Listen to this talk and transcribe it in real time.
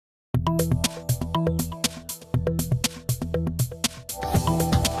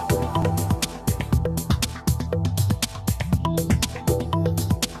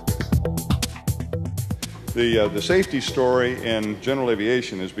The safety story in general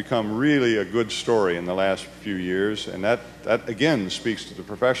aviation has become really a good story in the last few years, and that again speaks to the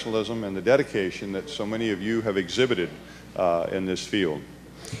professionalism and the dedication that so many of you have exhibited in this field.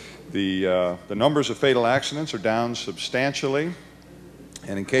 The numbers of fatal accidents are down substantially,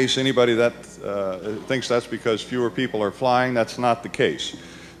 and in case anybody thinks that's because fewer people are flying, that's not the case.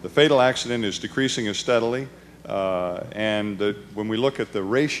 The fatal accident is decreasing steadily. When we look at the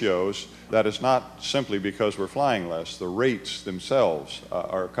ratios, that is not simply because we're flying less. The rates themselves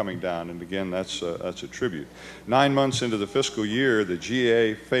are coming down, and again, that's a tribute. 9 months into the fiscal year, the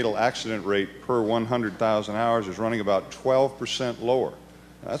GA fatal accident rate per 100,000 hours is running about 12% lower.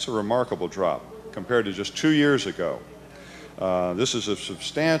 That's a remarkable drop compared to just 2 years ago. This is a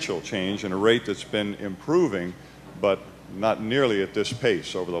substantial change in a rate that's been improving, but not nearly at this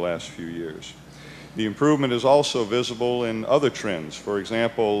pace over the last few years. The improvement is also visible in other trends. For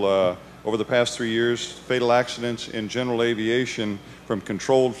example, over the past 3 years, fatal accidents in general aviation from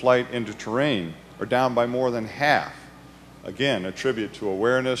controlled flight into terrain are down by more than half. Again, a tribute to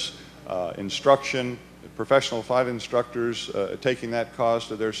awareness, instruction, professional flight instructors taking that cause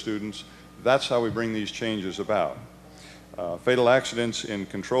to their students. That's how we bring these changes about. Fatal accidents in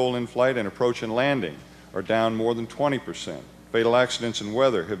control in flight and approach and landing are down more than 20%. Fatal accidents in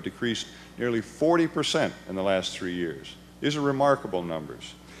weather have decreased nearly 40% in the last 3 years. These are remarkable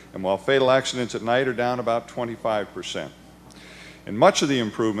numbers. And while fatal accidents at night are down about 25%. And much of the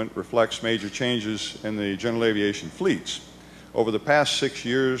improvement reflects major changes in the general aviation fleets. Over the past 6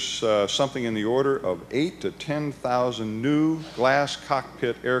 years, something in the order of 8,000 to 10,000 new glass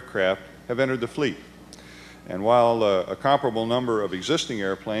cockpit aircraft have entered the fleet. And while a comparable number of existing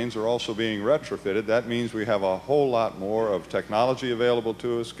airplanes are also being retrofitted, that means we have a whole lot more of technology available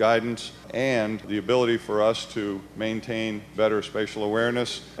to us, guidance, and the ability for us to maintain better spatial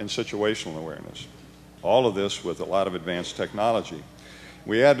awareness and situational awareness. All of this with a lot of advanced technology.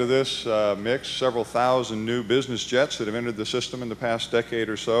 We add to this mix several thousand new business jets that have entered the system in the past decade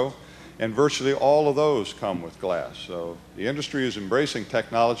or so, and virtually all of those come with glass. So the industry is embracing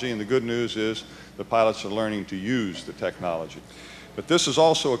technology, and the good news is the pilots are learning to use the technology. But this is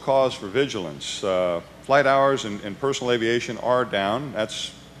also a cause for vigilance. Flight hours in personal aviation are down.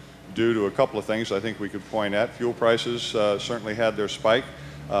 That's due to a couple of things I think we could point at. Fuel prices certainly had their spike.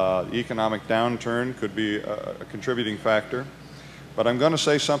 The economic downturn could be a contributing factor. But I'm going to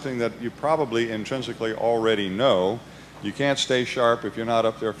say something that you probably intrinsically already know. You can't stay sharp if you're not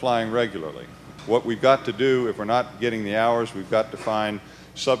up there flying regularly. What we've got to do, if we're not getting the hours, we've got to find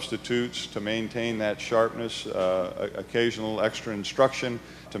substitutes to maintain that sharpness, occasional extra instruction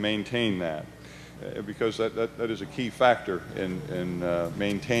to maintain that, because that is a key factor in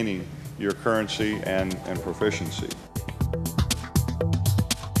maintaining your currency and proficiency.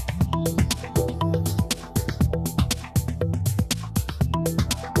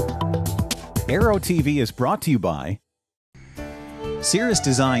 Aero-TV is brought to you by Cirrus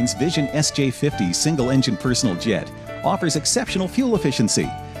Design's Vision SJ50 single-engine personal jet offers exceptional fuel efficiency,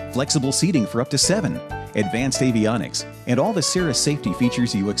 flexible seating for up to 7, advanced avionics, and all the Cirrus safety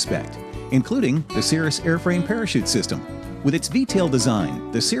features you expect, including the Cirrus airframe parachute system. With its V-tail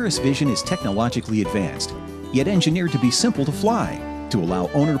design, the Cirrus Vision is technologically advanced, yet engineered to be simple to fly, to allow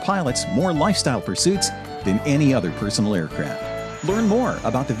owner pilots more lifestyle pursuits than any other personal aircraft. Learn more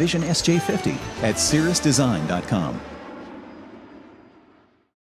about the Vision SJ50 at cirrusdesign.com.